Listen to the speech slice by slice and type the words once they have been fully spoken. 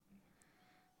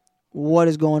What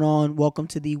is going on? Welcome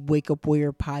to the Wake Up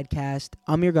Warrior podcast.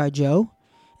 I'm your guy, Joe,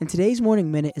 and today's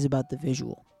Morning Minute is about the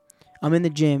visual. I'm in the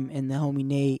gym, and the homie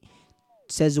Nate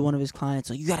says to one of his clients,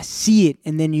 like, you got to see it,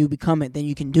 and then you become it, then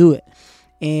you can do it.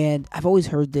 And I've always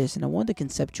heard this, and I wanted to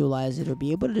conceptualize it or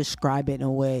be able to describe it in a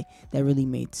way that really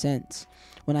made sense.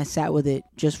 When I sat with it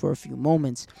just for a few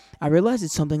moments, I realized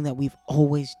it's something that we've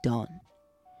always done.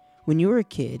 When you were a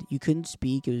kid, you couldn't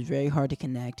speak, it was very hard to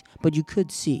connect, but you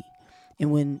could see. And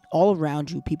when all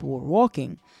around you people were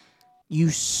walking,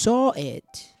 you saw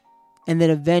it and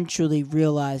then eventually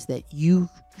realized that you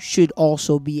should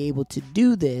also be able to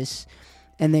do this.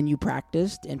 And then you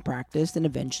practiced, and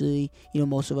eventually,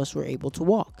 most of us were able to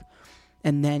walk.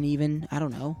 And then even,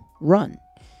 run.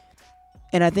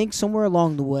 And I think somewhere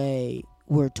along the way,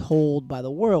 we're told by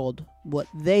the world what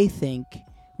they think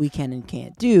we can and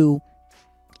can't do.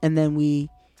 And then we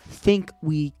think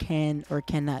we can or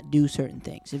cannot do certain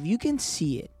things. If you can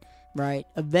see it, right,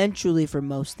 eventually for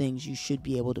most things you should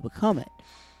be able to become it.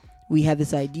 We have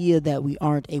this idea that we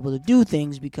aren't able to do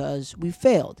things because we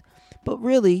failed. But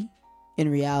really, in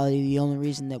reality, the only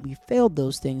reason that we failed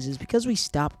those things is because we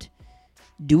stopped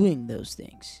doing those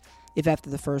things. If after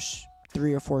the first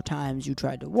 3 or 4 times you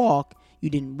tried to walk, you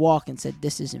didn't walk and said,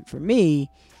 this isn't for me,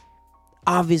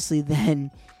 obviously then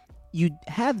you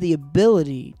have the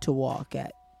ability to walk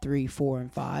at 3, 4,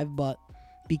 and 5, but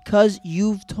because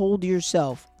you've told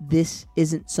yourself this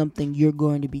isn't something you're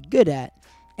going to be good at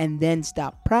and then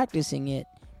stop practicing it,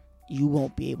 you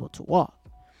won't be able to walk.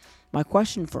 My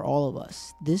question for all of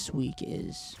us this week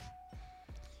is,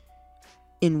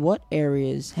 in what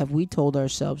areas have we told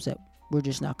ourselves that we're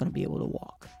just not going to be able to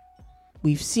walk?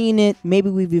 We've seen it, maybe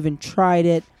we've even tried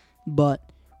it, but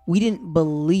we didn't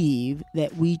believe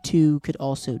that we too could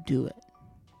also do it.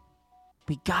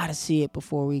 We got to see it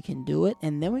before we can do it,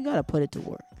 and then we got to put it to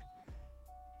work.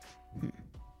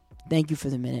 Thank you for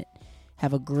the minute.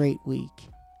 Have a great week,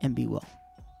 and be well.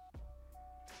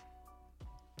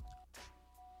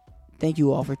 Thank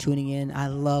you all for tuning in. I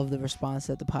love the response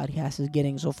that the podcast is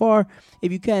getting so far.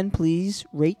 If you can, please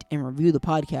rate and review the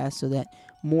podcast so that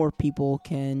more people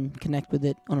can connect with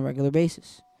it on a regular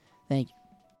basis. Thank you.